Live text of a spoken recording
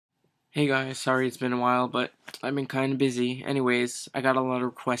Hey guys, sorry it's been a while, but I've been kind of busy. Anyways, I got a lot of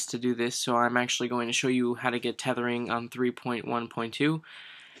requests to do this, so I'm actually going to show you how to get tethering on 3.1.2.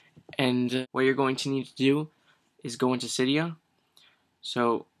 And what you're going to need to do is go into CYDIA.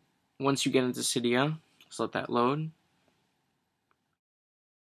 So once you get into CYDIA, just let that load.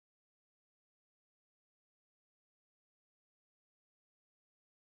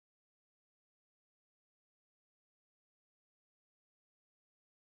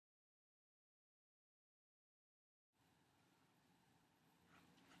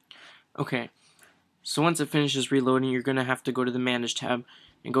 Okay, so once it finishes reloading, you're going to have to go to the Manage tab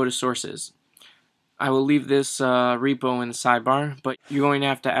and go to Sources. I will leave this repo in the sidebar, but you're going to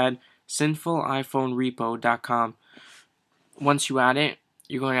have to add sinfuliPhoneRepo.com. Once you add it,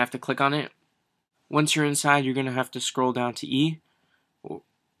 you're going to have to click on it. Once you're inside, you're going to have to scroll down to E,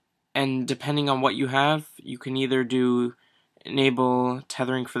 and depending on what you have, you can either do enable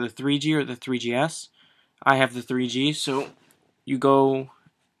tethering for the 3G or the 3GS. I have the 3G, so you go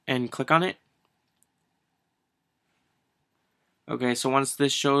and click on it. Okay, so once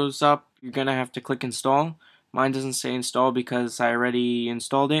this shows up, you're going to have to click install. Mine doesn't say install because I already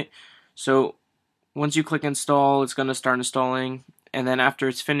installed it. So once you click install, it's going to start installing, and then after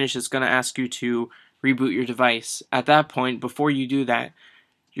it's finished, it's going to ask you to reboot your device. At that point, before you do that,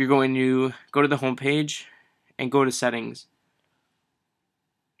 you're going to go to the home page and go to settings.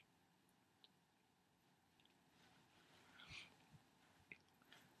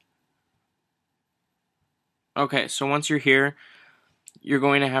 Okay, so once you're here, you're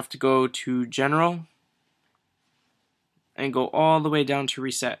going to have to go to general and go all the way down to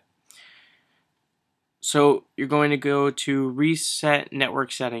reset. So you're going to go to reset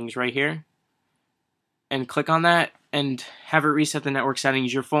network settings right here and click on that and have it reset the network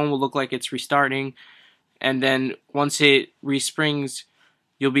settings. Your phone will look like it's restarting, and then once it resprings,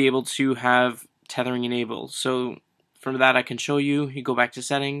 you'll be able to have tethering enabled. So from that, I can show you. You go back to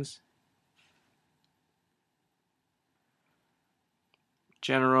settings,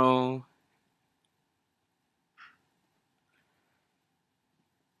 general,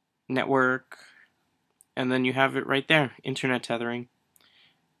 network, and then you have it right there, internet tethering.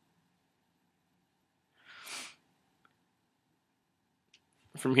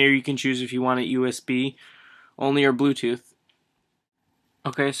 From here you can choose if you want it USB only or Bluetooth.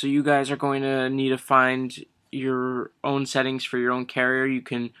 Okay, so you guys are going to need to find your own settings for your own carrier. You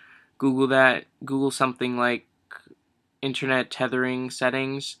can Google that, Google something like internet tethering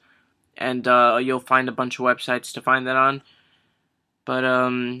settings, and you'll find a bunch of websites to find that on. But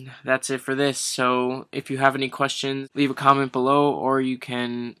that's it for this. So if you have any questions, leave a comment below, or you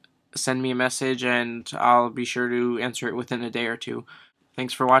can send me a message and I'll be sure to answer it within a day or two.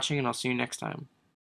 Thanks for watching, and I'll see you next time.